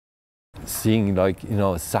seeing, like, you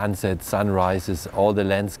know, sunsets, sunrises, all the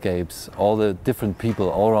landscapes, all the different people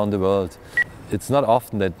all around the world. It's not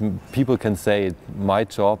often that people can say my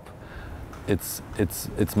job, it's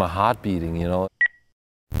my heart beating, you know.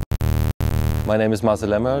 My name is Marcel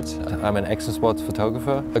Lammerhirt. I'm an action sports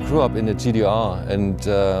photographer. I grew up in the GDR, and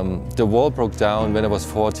the wall broke down when I was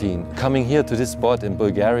 14. Coming here to this spot in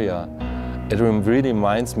Bulgaria, it really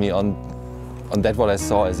reminds me on that what I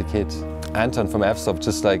saw as a kid. Anton from FSOP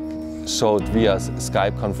just like showed via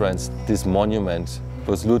Skype conference this monument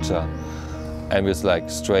was Lucha, and was like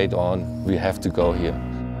straight on, we have to go here.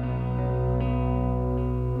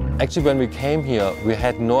 Actually, when we came here, we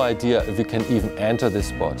had no idea if we can even enter this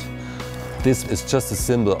spot. This is just a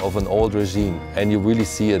symbol of an old regime, and you really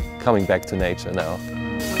see it coming back to nature now.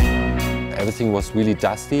 Everything was really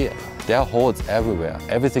dusty. There are holes everywhere.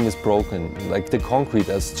 Everything is broken. Like the concrete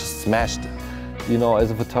is just smashed. You know, as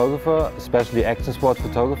a photographer, especially action sport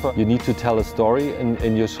photographer, you need to tell a story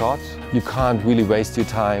in your shot. You can't really waste your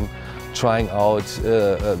time trying out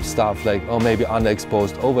stuff like, oh, maybe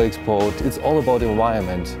underexposed, overexposed. It's all about the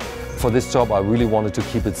environment. For this job, I really wanted to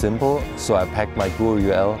keep it simple, so I packed my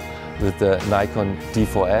Guru UL with the Nikon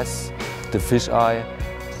D4S, the fisheye,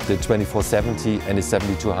 the 2470 and the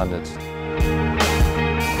 7200.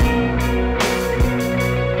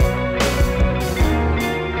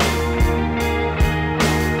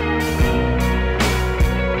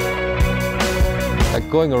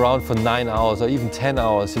 Going around for 9 hours or even 10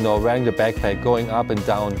 hours, you know, wearing the backpack, going up and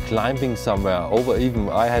down, climbing somewhere, even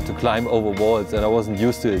I had to climb over walls and I wasn't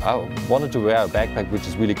used to it. I wanted to wear a backpack which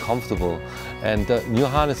is really comfortable. And the new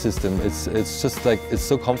harness system, it's just like, it's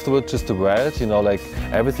so comfortable just to wear it, you know, like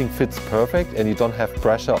everything fits perfect and you don't have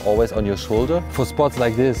pressure always on your shoulder. For spots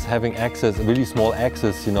like this, having access, really small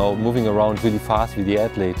access, you know, moving around really fast with the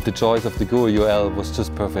athlete, the choice of the Guru UL was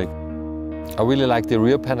just perfect. I really like the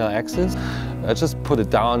rear panel access. I just put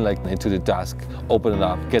it down like into the dusk, open it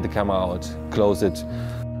up, get the camera out, close it.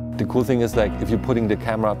 The cool thing is, like, if you're putting the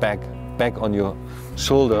camera back on your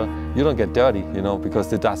shoulder, you don't get dirty, you know, because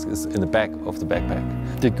the dusk is in the back of the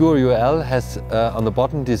backpack. The Guru UL has on the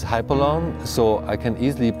bottom this hyperlon, so I can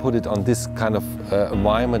easily put it on this kind of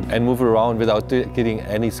environment and move around without getting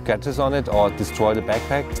any scratches on it or destroy the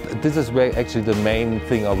backpack. This is where actually the main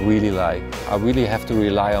thing I really like. I really have to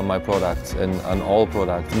rely on my products and on all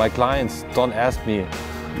products. My clients don't ask me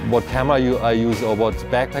what camera I use or what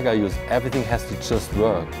backpack I use. Everything has to just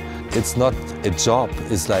work. It's not a job,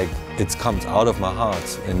 it's like, it comes out of my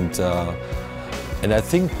heart, and I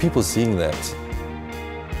think people seeing that